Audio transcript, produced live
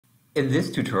In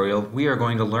this tutorial, we are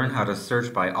going to learn how to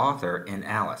search by author in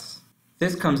Alice.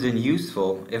 This comes in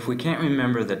useful if we can't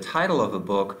remember the title of a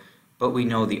book, but we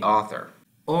know the author,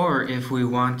 or if we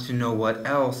want to know what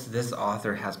else this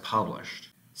author has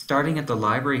published. Starting at the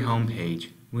library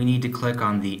homepage, we need to click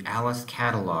on the Alice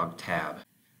Catalog tab.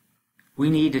 We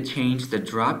need to change the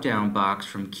drop-down box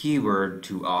from keyword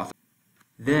to author.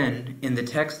 Then, in the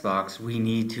text box, we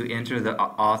need to enter the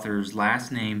author's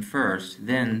last name first,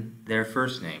 then their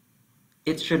first name.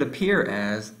 It should appear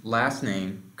as last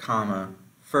name, comma,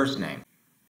 first name.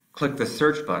 Click the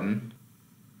search button.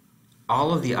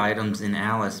 All of the items in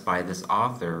Alice by this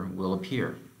author will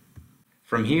appear.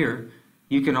 From here,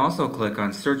 you can also click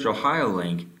on Search Ohio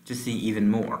link to see even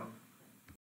more.